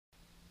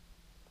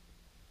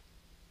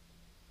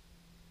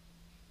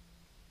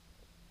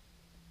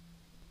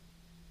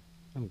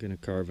gonna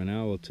carve an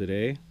owl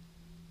today.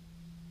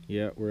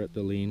 Yeah, we're at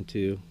the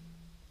lean-to.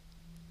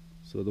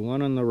 So the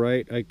one on the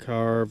right I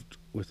carved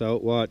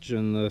without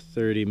watching the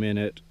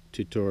 30-minute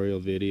tutorial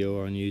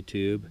video on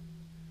YouTube.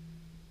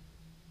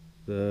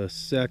 The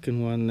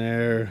second one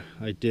there,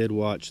 I did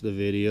watch the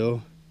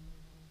video.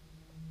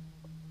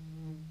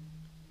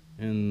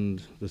 And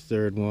the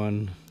third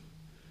one,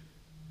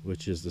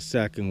 which is the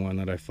second one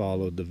that I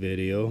followed the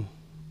video,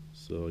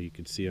 so you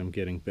can see I'm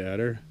getting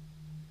better.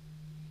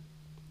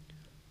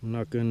 I'm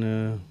not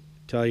gonna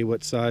tell you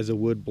what size of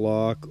wood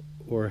block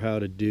or how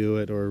to do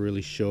it or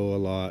really show a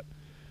lot.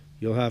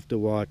 You'll have to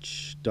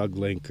watch Doug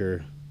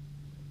Linker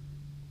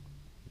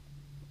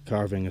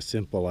carving a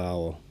simple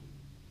owl.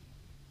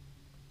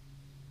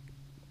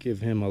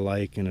 Give him a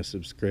like and a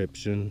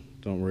subscription.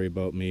 Don't worry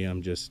about me,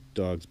 I'm just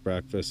dog's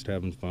breakfast,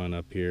 having fun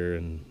up here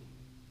and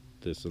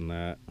this and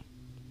that.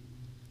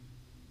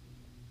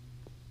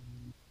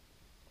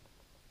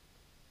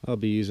 I'll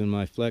be using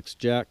my Flex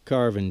Jack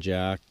carving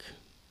jack.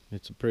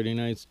 It's a pretty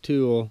nice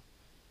tool.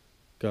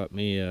 Got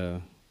me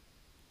a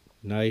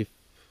knife,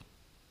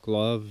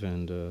 glove,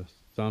 and a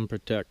thumb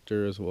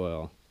protector as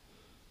well.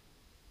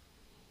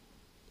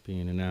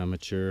 Being an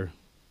amateur,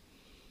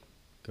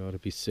 gotta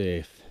be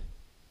safe.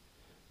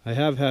 I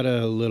have had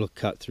a little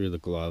cut through the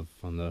glove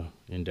on the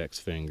index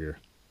finger,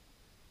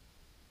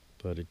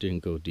 but it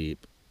didn't go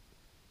deep.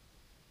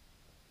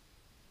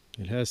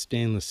 It has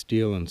stainless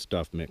steel and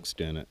stuff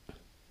mixed in it.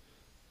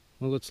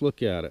 Well, let's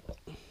look at it.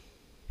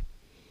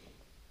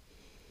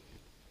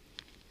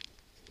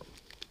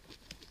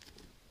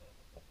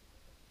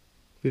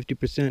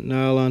 "50%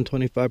 nylon,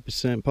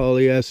 25%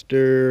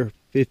 polyester,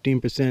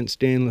 15%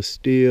 stainless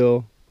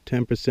steel,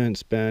 10%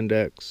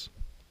 spandex."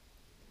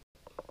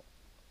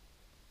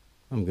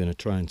 I'm gonna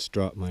try and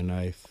strop my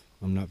knife.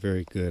 I'm not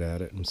very good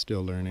at it. I'm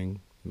still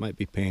learning. It might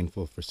be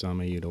painful for some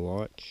of you to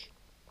watch.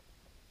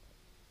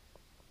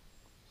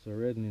 So I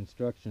read in the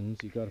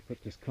instructions, you gotta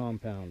put this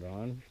compound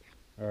on.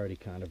 I already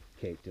kind of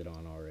caked it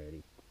on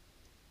already.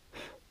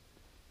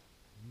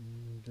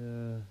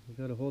 And you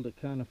gotta hold it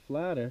kind of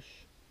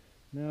flattish.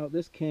 Now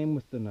this came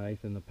with the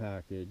knife in the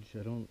package.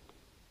 I don't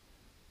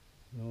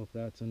know if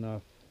that's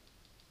enough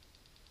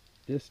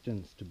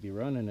distance to be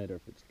running it, or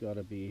if it's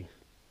gotta be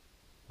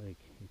like,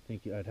 you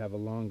think I'd have a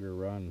longer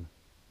run.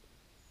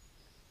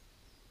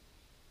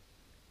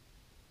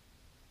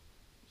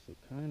 So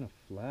kind of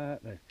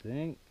flat, I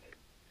think.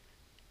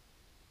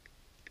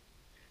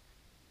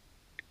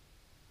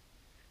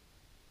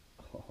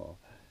 Oh,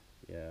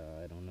 yeah,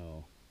 I don't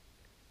know.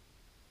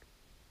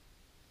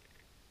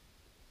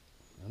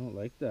 I don't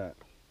like that.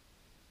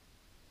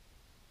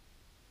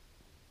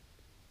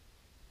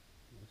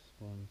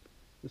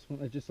 This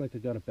one, I just like I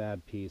got a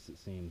bad piece, it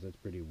seems. That's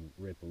pretty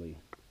ripply.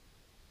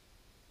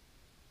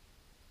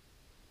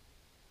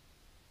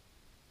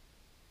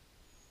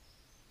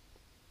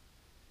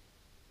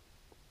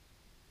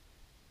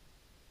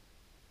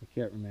 I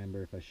can't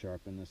remember if I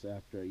sharpened this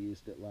after I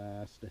used it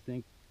last. I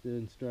think the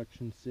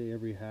instructions say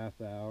every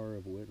half hour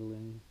of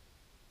whittling.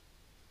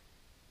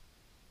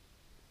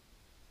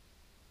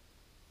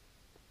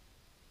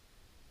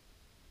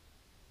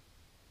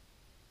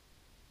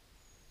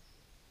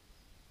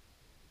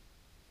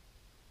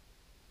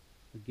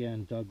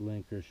 Again, Doug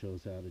Linker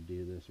shows how to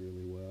do this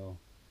really well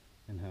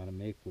and how to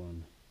make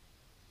one.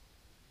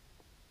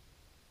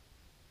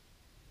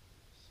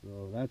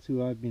 So that's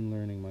who I've been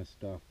learning my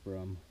stuff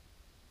from.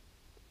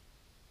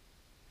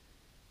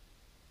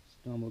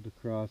 Stumbled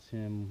across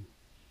him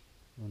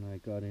when I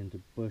got into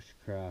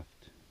bushcraft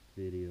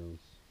videos,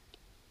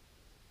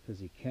 because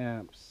he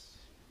camps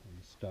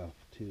and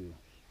stuff too.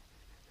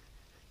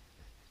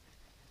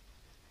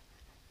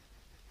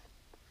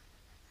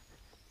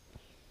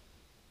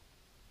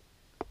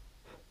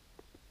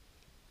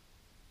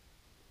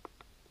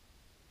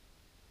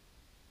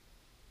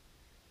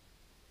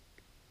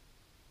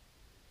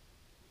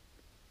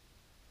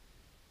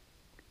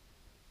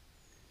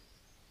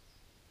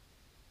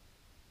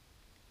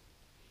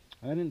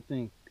 I didn't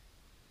think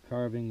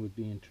carving would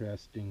be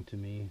interesting to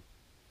me.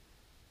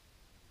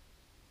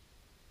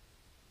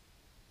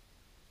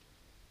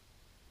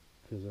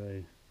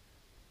 Because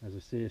as I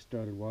say, I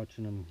started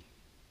watching him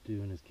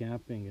doing his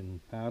camping and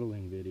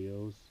paddling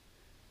videos.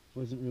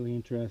 Wasn't really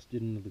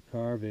interested in the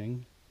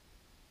carving.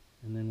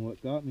 And then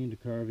what got me into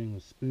carving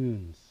was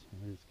spoons.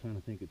 I just kind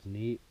of think it's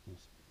neat.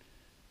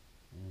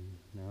 And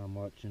now I'm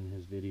watching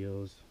his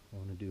videos. I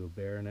want to do a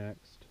bear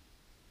next.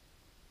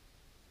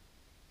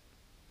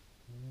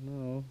 I don't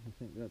know, I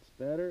think that's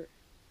better.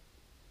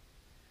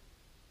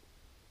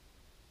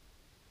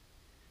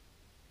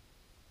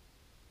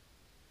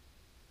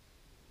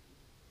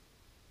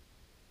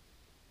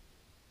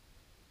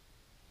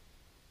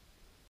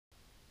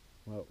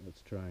 Well,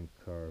 let's try and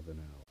carve it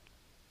out.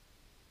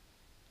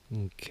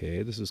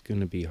 Okay, this is going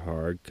to be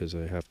hard because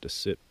I have to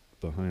sit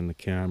behind the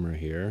camera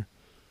here.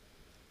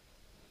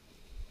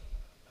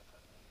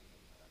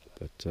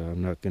 But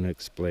I'm not going to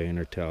explain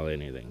or tell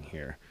anything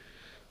here.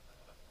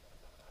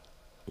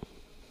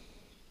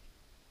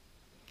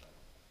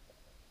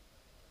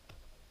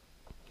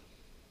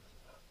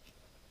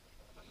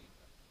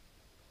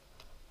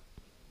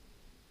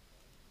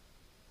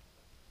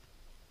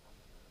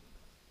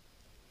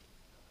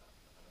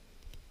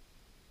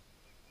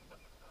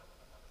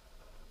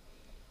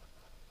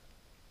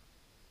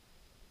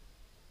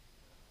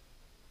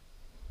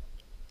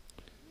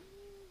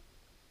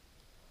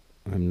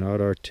 I'm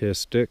not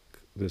artistic.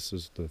 This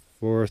is the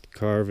fourth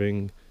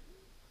carving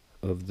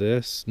of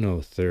this. No,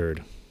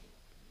 third.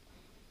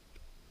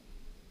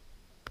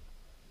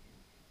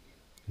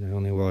 I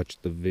only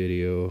watched the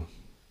video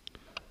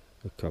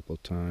a couple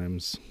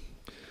times.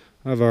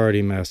 I've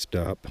already messed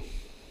up.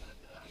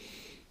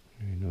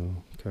 You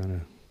know, kind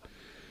of.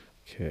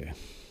 Okay.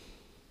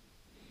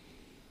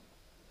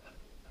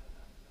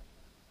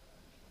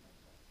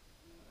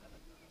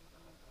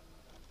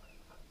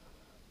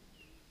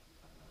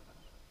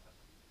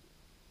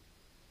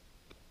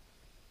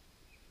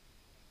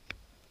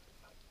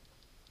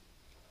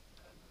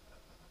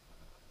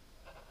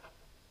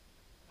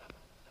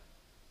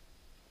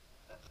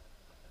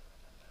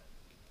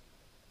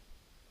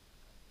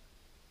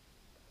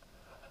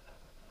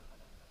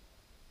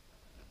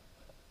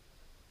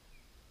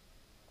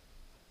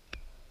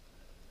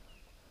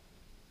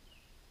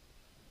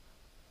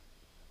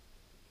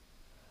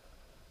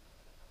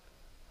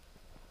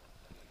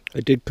 I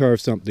did carve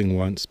something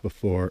once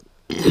before.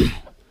 In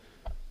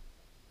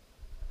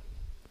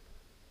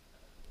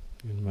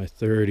my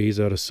 30s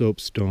out of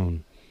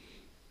soapstone.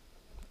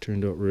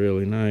 Turned out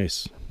really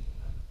nice.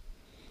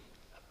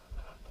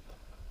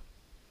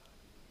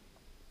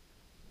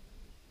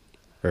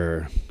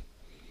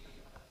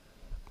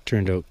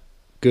 Turned out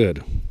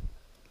good,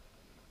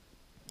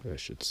 I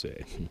should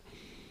say.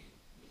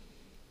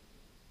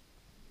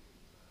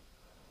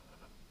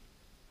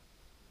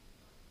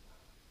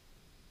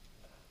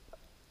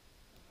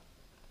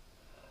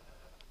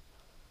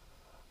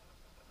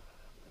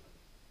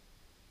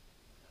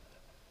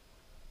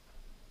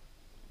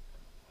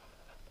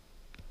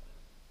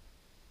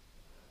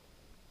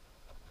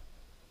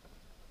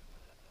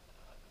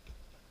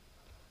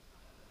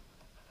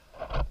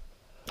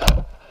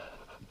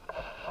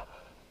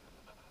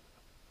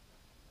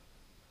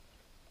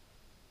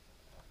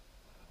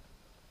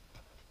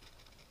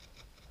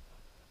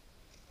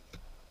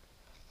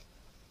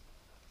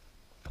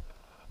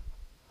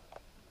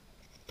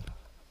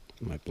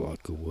 My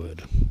block of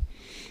wood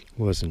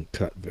wasn't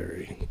cut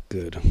very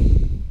good.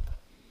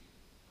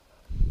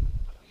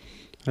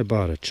 I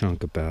bought a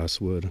chunk of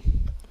basswood.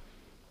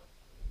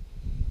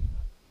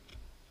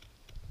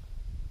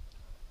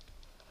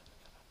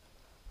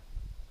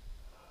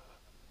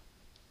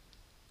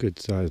 Good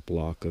sized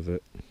block of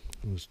it.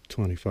 It was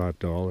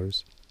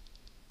 $25.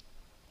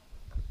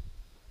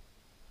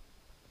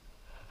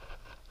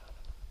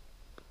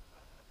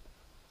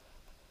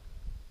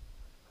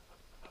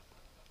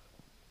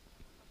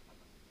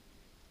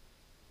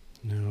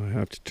 Now I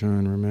have to try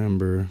and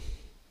remember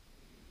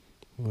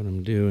what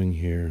I'm doing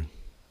here.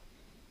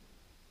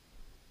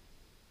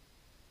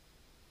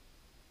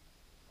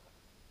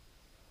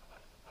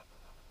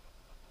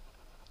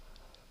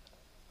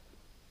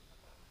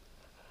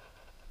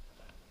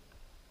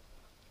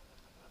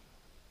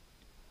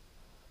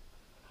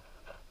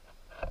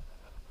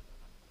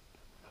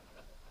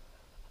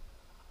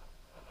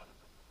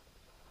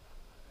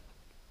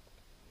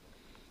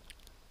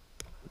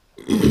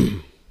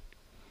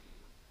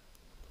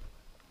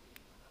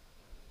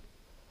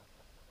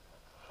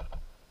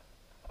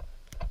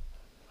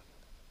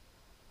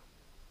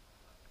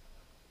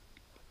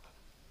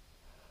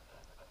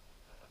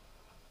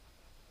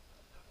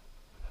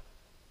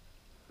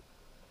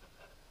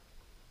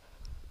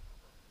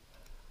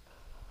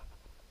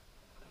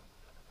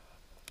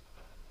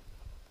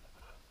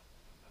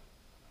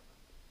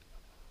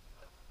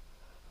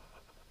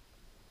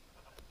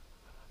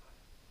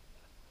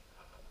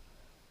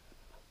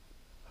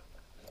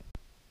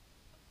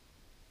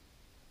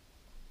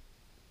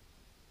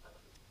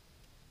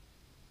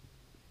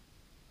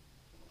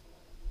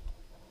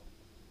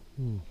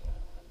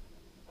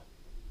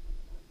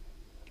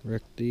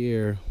 Wrecked the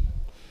ear.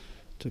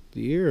 Took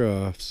the ear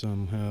off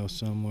somehow,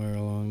 somewhere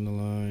along the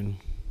line.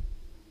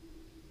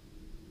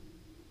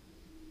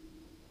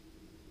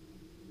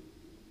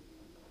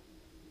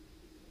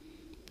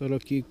 But I'll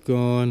keep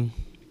going.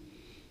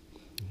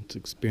 It's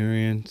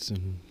experience,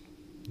 and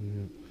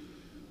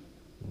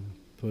I'll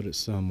put it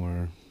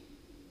somewhere.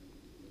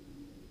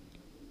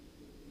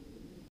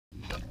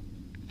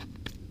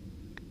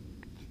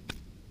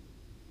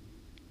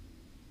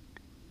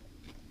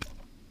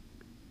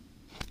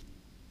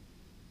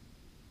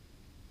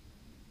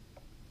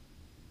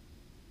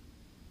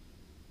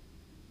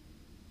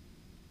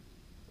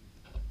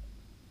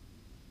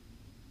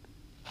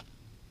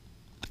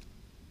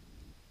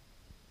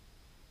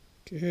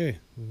 Okay,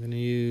 I'm going to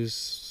use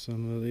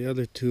some of the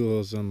other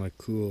tools on my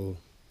cool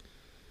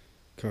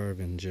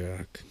carving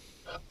jack.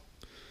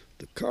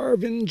 The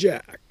carving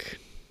jack.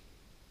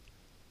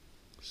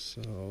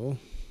 So,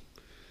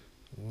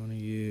 I want to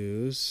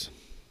use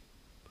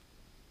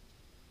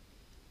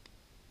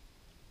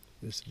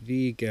this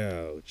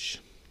V-gouge.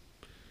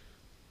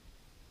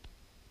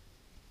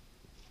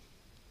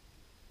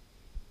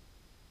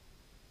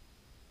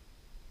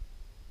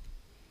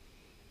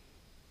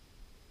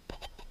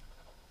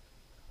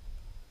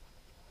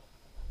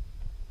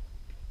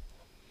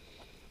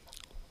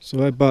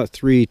 So I bought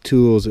 3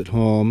 tools at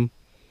home.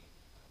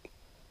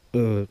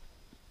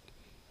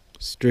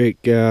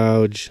 straight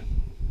gouge,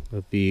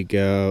 a V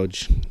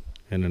gouge,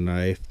 and a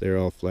knife. They're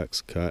all flex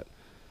cut.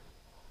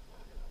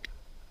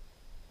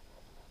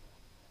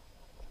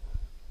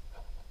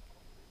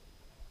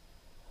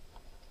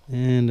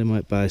 And I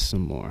might buy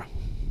some more.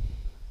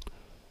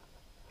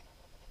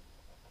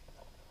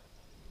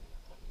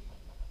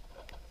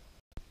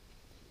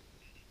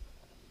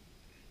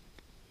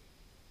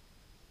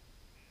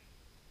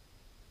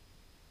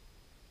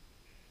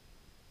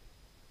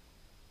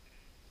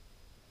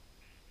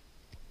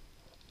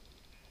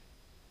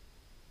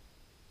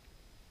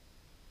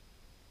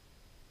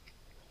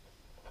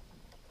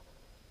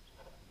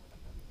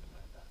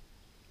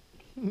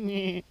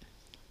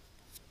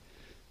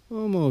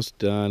 Almost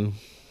done.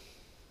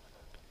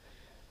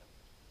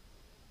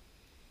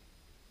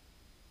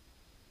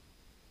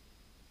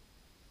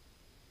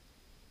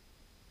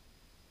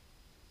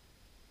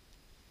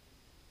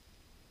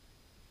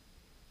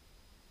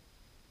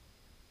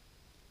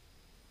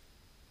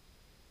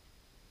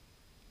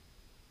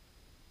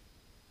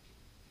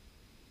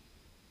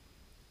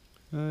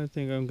 I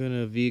think I'm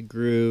gonna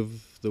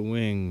V-groove the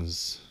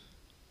wings.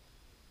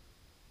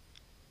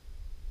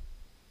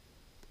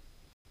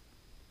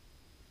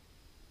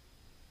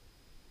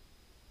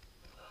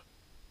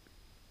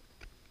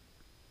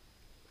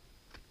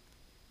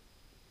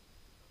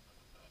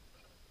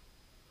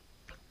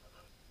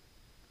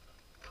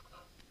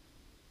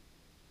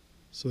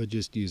 So I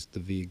just used the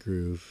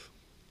V-groove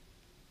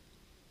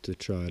to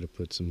try to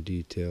put some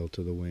detail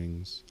to the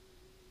wings.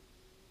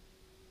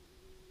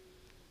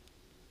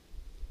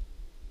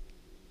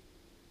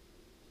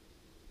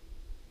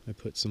 I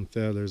put some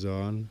feathers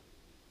on.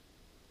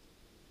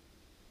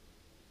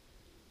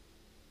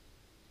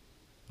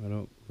 I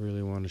don't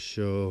really want to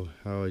show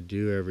how I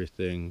do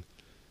everything.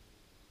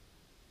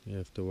 You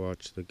have to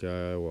watch the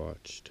guy I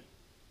watched.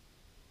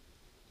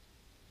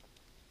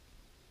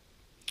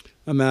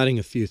 I'm adding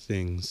a few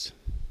things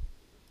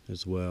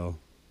as well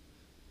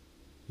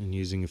and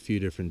using a few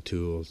different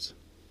tools.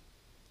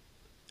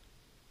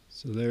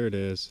 So there it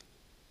is,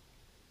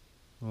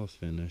 all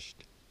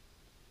finished.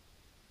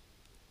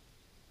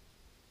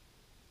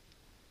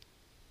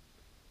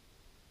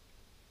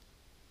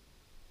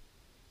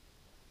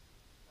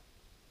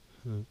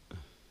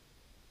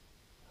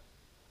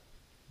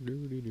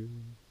 Doo-dee-doo.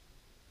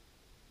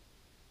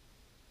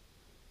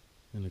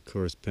 And of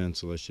course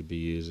pencil I should be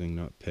using,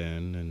 not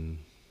pen, and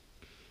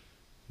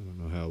I don't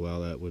know how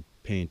well that would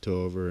paint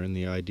over. And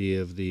the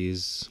idea of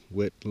these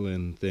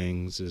whittling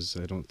things is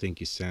I don't think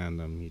you sand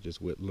them, you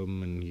just whittle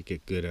them and you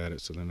get good at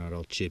it so they're not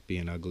all chippy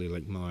and ugly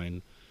like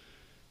mine,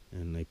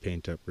 and they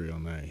paint up real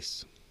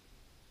nice.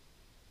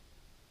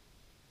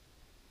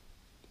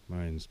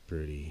 Mine's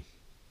pretty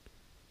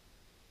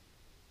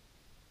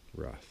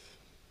rough.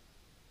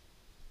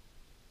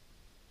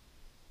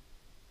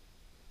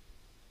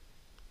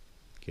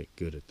 Get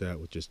good at that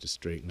with just a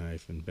straight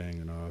knife and bang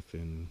it off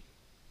in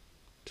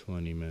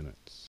 20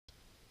 minutes.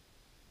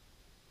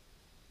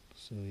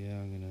 So yeah,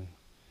 I'm gonna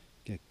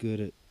get good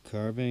at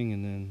carving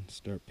and then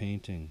start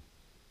painting.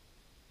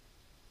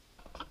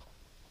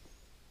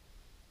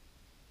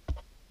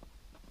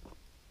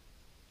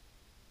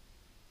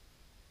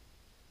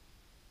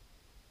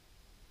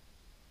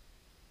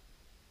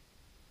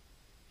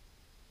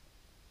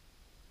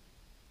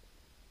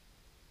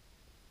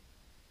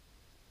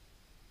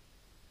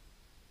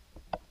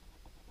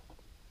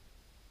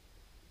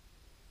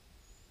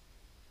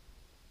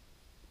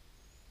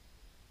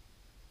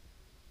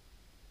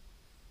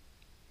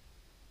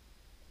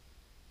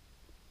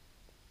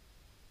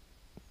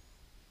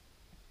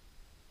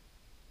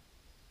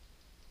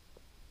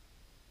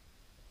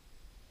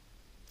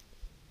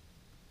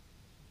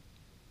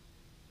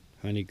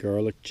 Honey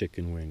garlic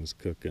chicken wings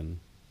cooking.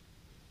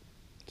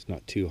 It's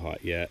not too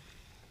hot yet.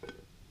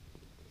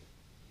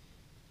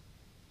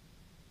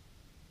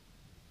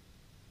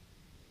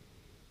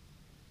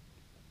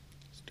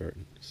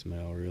 Starting to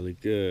smell really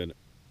good.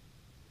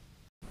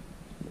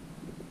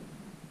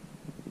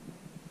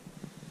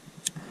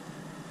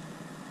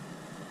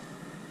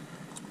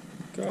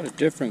 Got a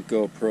different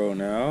GoPro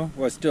now.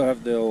 Well, I still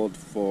have the old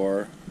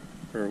 4,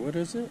 or what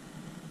is it?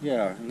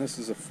 Yeah, and this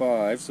is a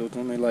 5, so it's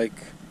only like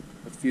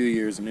a few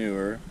years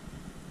newer.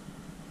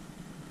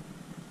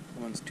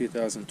 One's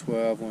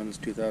 2012, one's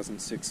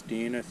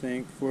 2016, I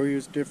think. 4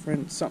 years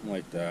different, something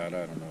like that,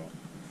 I don't know.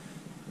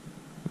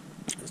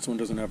 This one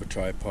doesn't have a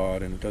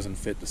tripod and it doesn't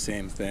fit the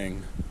same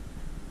thing.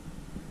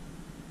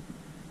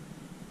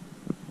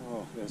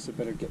 Oh, I guess I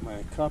better get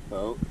my cup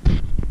out.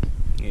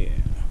 Yeah.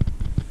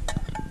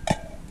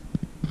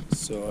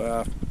 So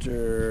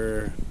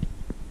after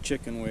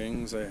chicken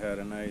wings, I had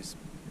a nice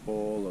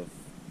bowl of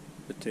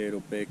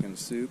potato bacon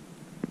soup.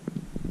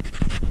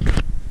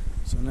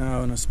 So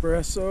now an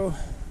espresso.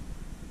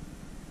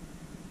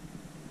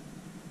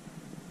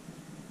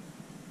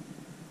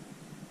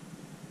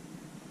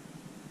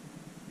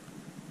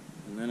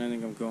 And then I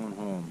think I'm going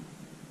home.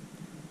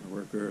 I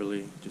work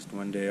early, just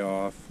one day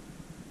off.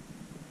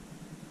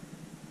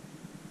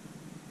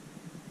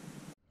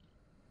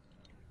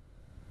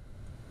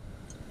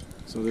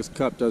 So this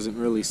cup doesn't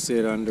really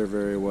sit under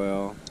very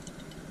well.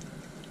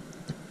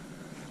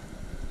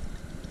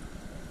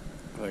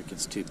 Like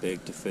it's too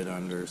big to fit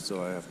under,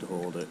 so I have to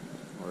hold it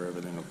or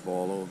everything will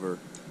fall over.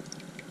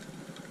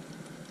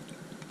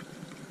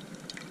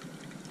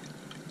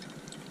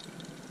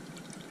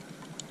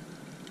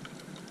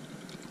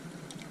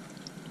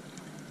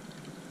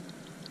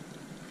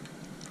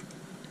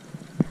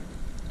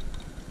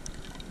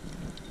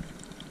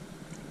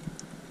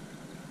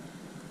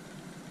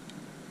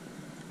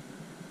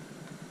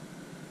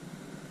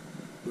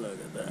 Look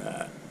at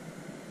that.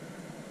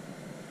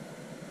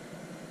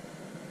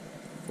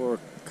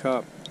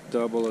 4-cup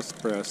double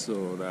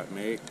espresso that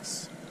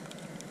makes.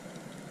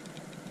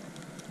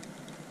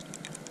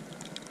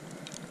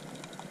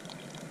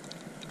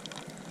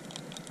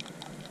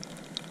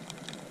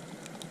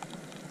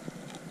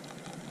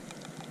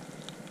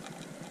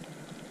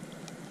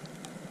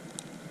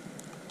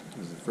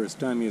 This is the first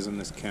time using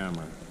this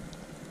camera.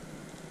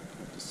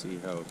 Have to see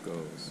how it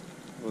goes.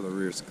 Well, the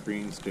rear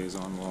screen stays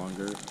on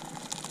longer.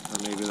 Or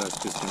maybe that's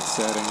just in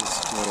settings.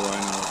 What do I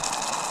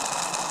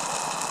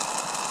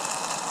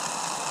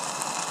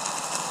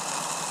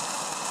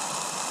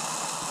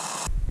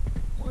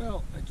know?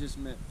 Well, I just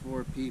met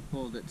 4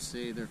 people that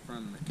say they're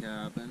from the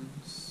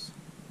cabins.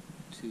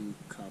 2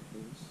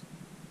 couples.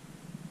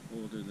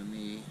 Older than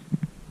me.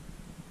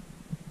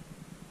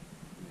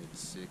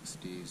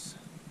 Mid-60s.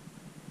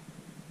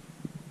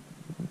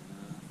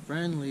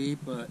 Friendly,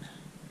 but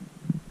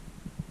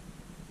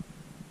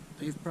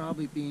they've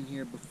probably been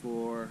here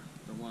before.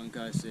 The one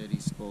guy said he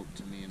spoke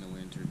to me in the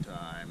winter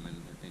time and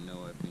that they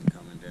know I've been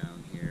coming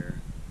down here.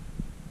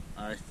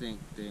 I think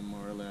they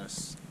more or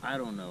less, I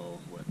don't know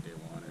what they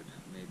wanted.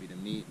 Maybe to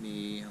meet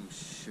me. I'm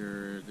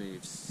sure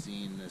they've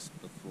seen this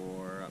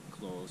before up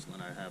close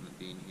when I haven't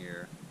been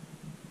here.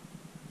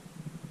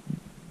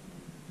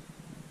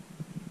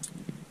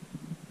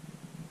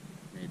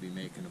 Maybe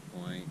making a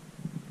point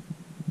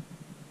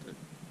that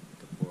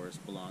the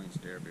forest belongs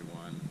to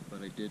everyone.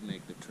 But I did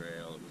make the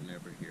trail. It was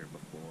never here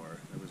before.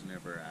 There was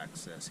never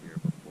access here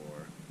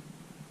before.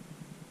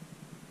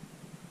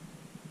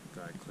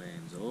 Guy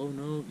claims, oh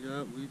no,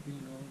 yeah, we've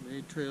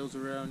made trails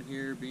around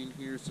here, been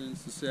here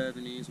since the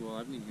 70s. Well,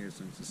 I've been here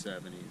since the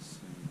 70s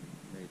and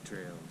made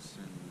trails.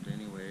 And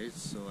anyways,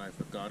 so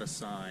I've got a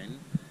sign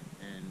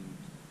and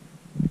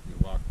you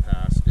walk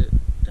past it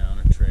down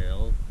a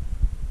trail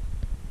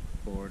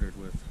bordered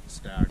with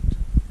stacked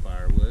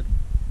firewood.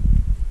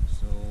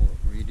 So what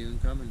were you doing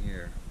coming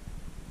here?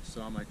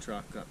 Saw my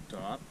truck up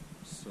top,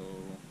 so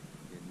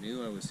you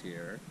knew I was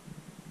here.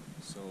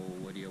 So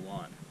what do you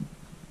want?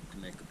 To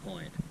make a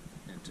point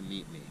and to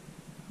meet me.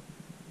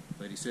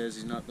 But he says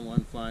he's not the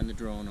one flying the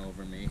drone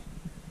over me.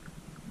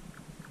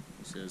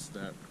 He says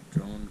that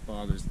drone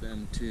bothers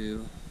them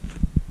too.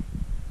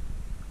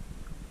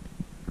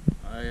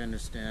 I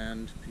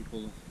understand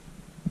people,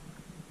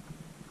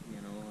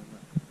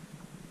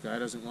 the guy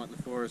doesn't want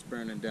the forest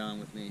burning down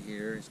with me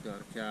here. He's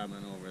got a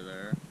cabin over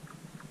there.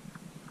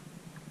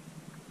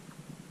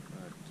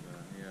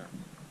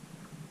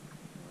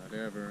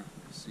 Whatever,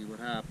 we'll see what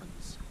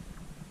happens.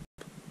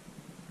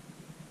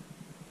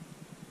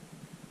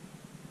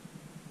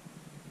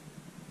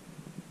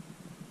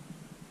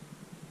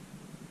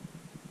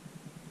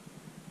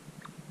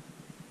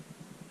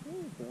 There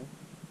you go.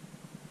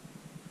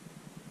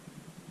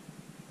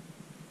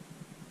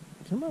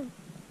 Come on.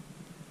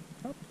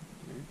 Up.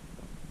 Okay.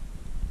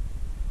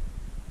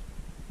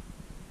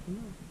 Come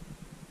on.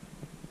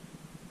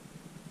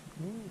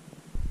 Oh.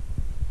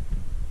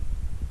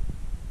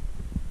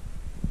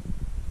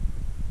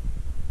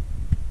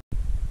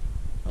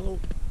 Hello,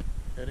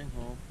 heading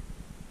home.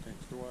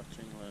 Thanks for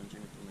watching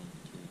Lounging with